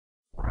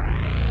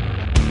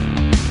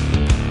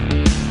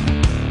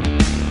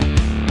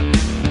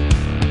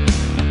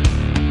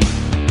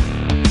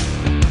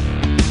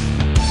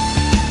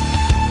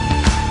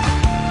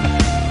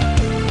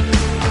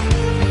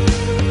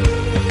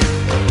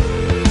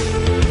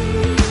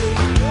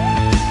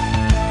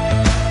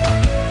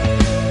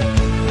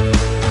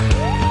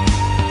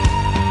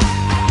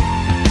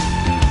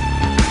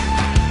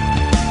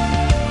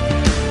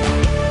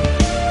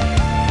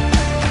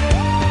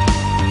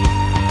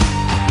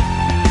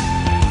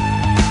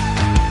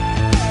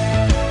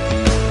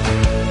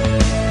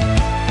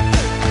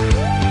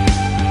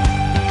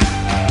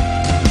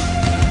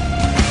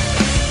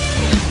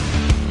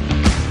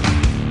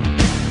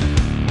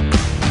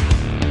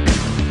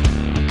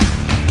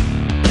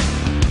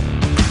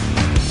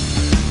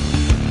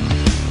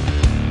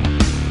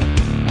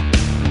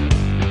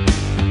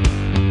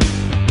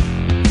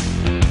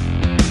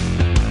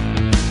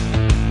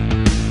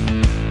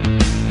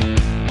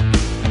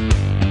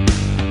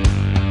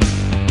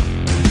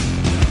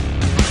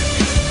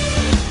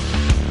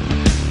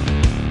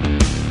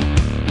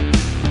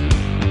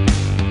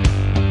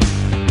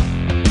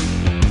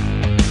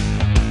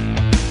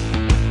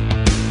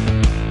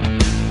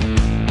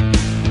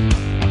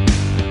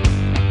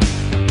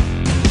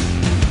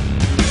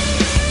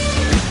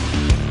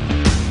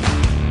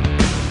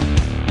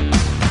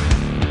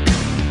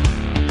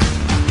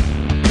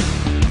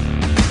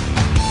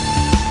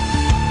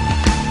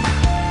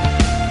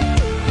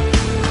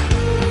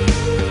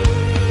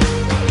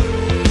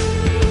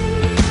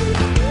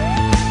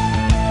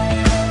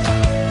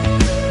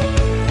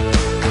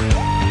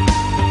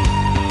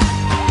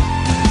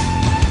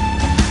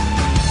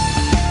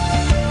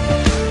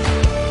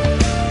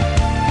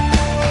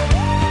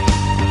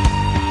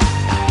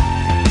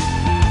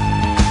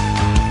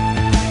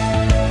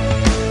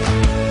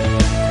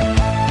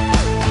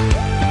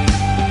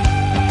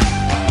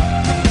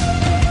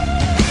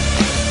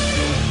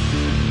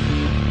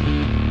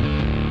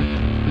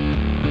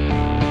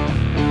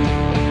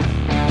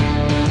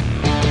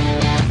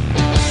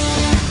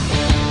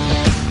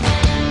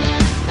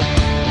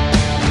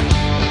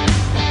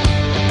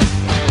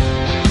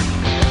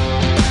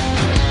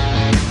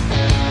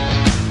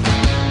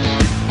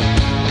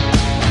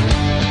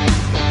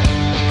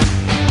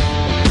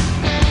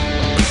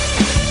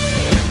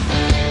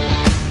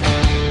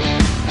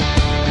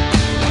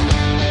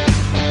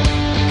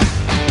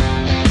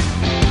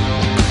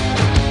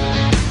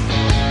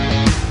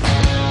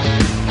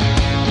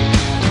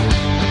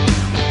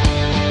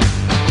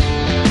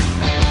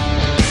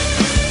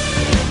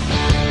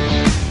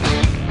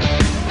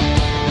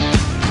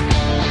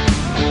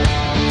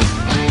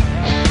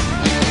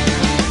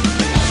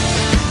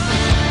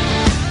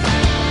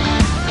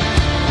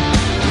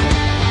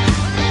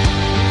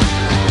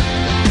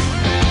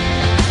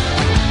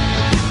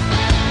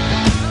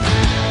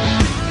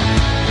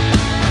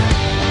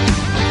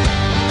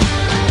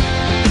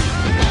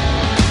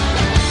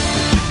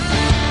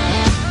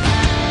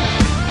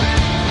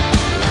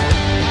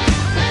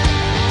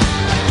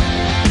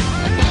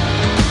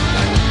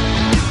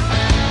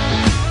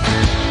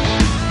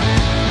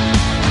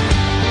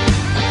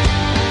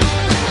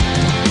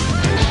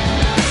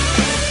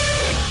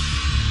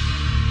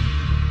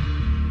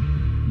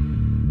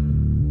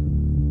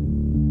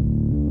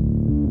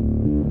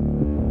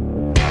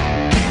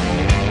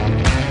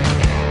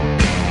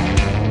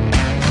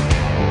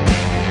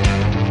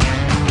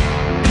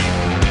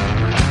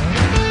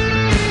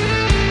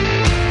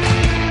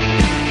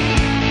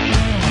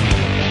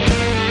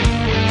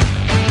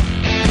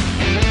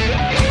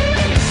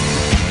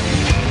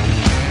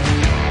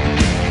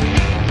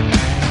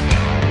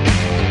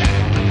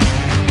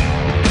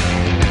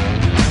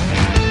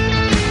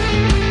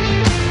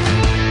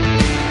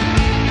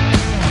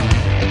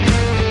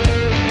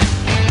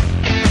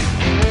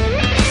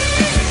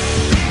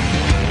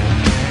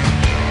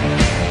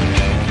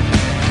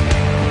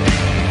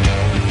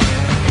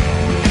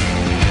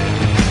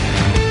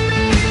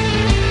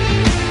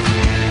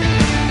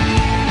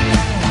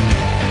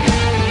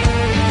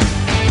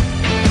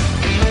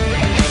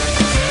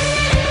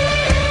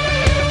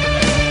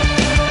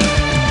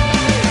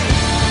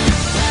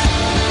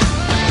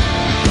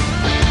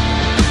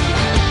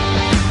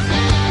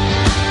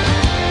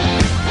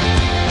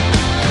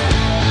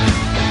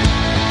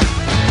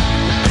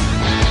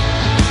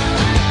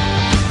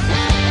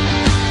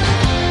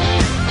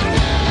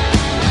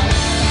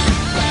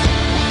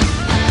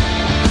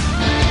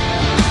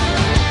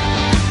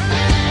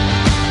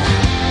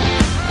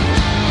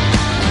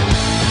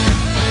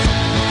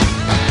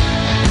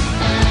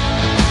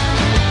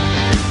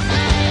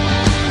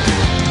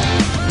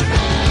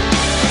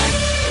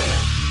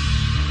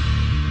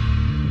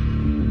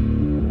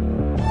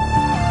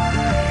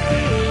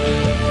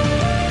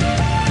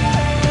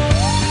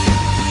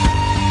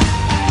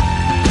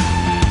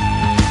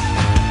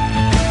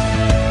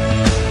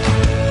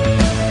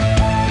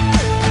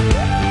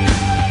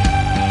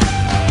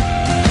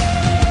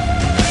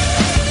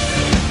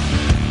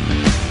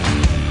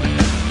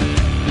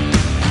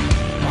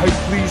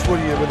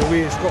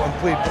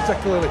played,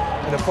 particularly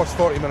in the first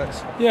 40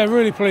 minutes? Yeah,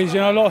 really pleased. You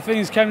know, a lot of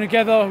things came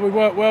together. We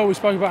worked well. We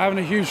spoke about having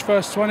a huge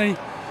first 20.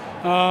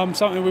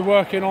 Something we're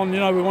working on. You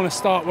know, we want to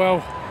start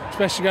well,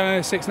 especially going into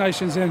the Six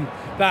Nations, and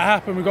that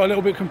happened. We got a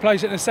little bit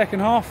complacent in the second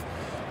half,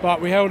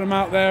 but we held them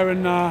out there,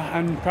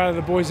 and proud of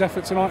the boys'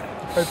 effort tonight.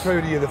 How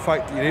proud are you of the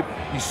fact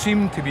that you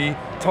seem to be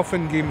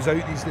toughing games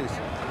out these days?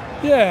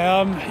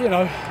 Yeah, you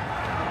know,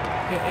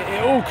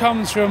 it all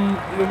comes from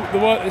the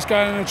work that's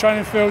going on in the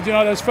training field. You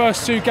know, those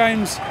first 2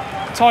 games,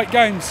 tight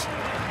games.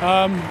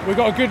 We've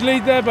got a good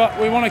lead there, but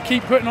we want to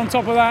keep putting on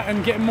top of that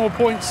and getting more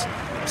points.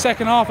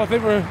 Second half, I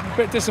think we're a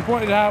bit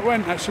disappointed how it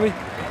went, actually.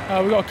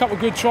 We got a couple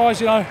of good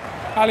tries, you know.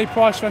 Ali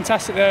Price,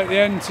 fantastic there at the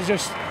end to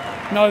just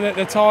know that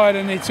they're tired,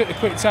 and he took the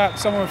quick tap,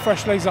 someone with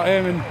fresh legs like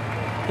him. And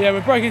yeah,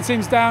 we're breaking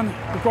teams down,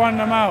 we're grinding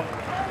them out.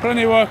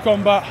 Plenty of work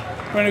on, but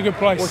we're in a good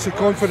place. What's the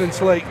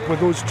confidence like with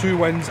those 2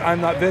 wins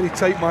and that very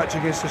tight match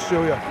against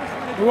Australia?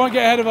 We won't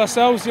get ahead of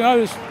ourselves, you know,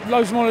 there's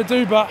loads more to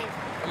do, but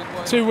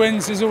 2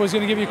 wins is always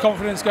going to give you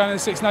confidence going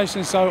into the Six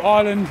Nations. So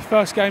Ireland,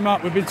 first game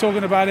up, we've been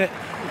talking about it.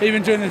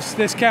 Even during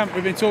this camp,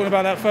 we've been talking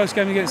about that first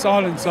game against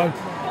Ireland, so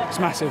it's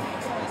massive.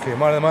 Okay,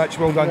 man of the match,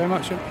 well done.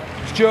 Thank you very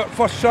much. Stuart,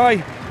 first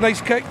try, nice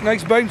kick,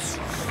 nice bounce.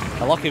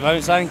 A lucky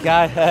bounce, I think,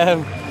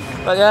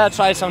 but yeah, I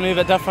tried something a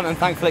bit different and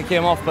thankfully it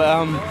came off.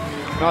 But you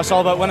know, it's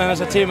all about winning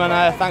as a team, and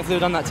thankfully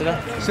we've done that today.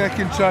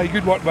 Second try,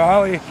 good work by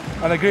Ali,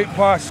 and a great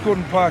pass,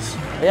 scoring pass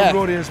from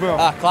Rory as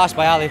well. Class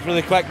by Ali,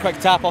 really quick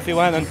tap, off he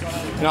went, and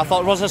you know, I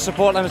thought Rosa's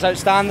support line was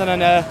outstanding,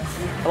 and a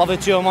lovely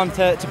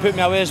 2-on-1 to put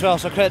me away as well.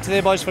 So credit to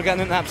the boys for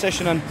getting into that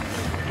position, and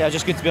yeah,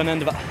 just good to be on the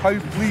end of it. How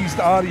pleased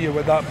are you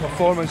with that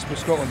performance for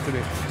Scotland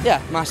today?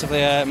 Yeah,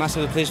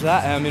 massively pleased with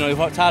that. You know, we've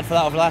worked hard for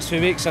that over the last few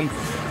weeks, and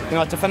you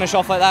know, to finish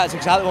off like that, it's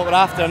exactly what we're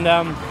after. And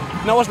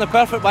you know, it wasn't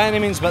perfect by any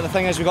means, but the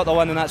thing is, we got the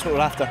win, and that's what we're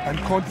after. And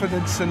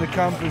confidence in the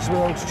camp as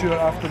well, Stuart,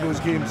 after those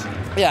games.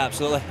 Yeah,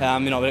 absolutely.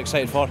 You know, we're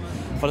excited for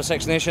the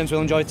Six Nations.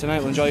 We'll enjoy tonight.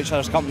 We'll enjoy each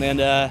other's company, and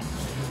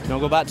you know,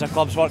 go back to our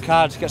clubs, work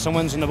hard, get some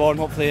wins on the board,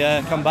 and hopefully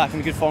come back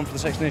in good form for the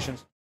Six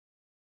Nations.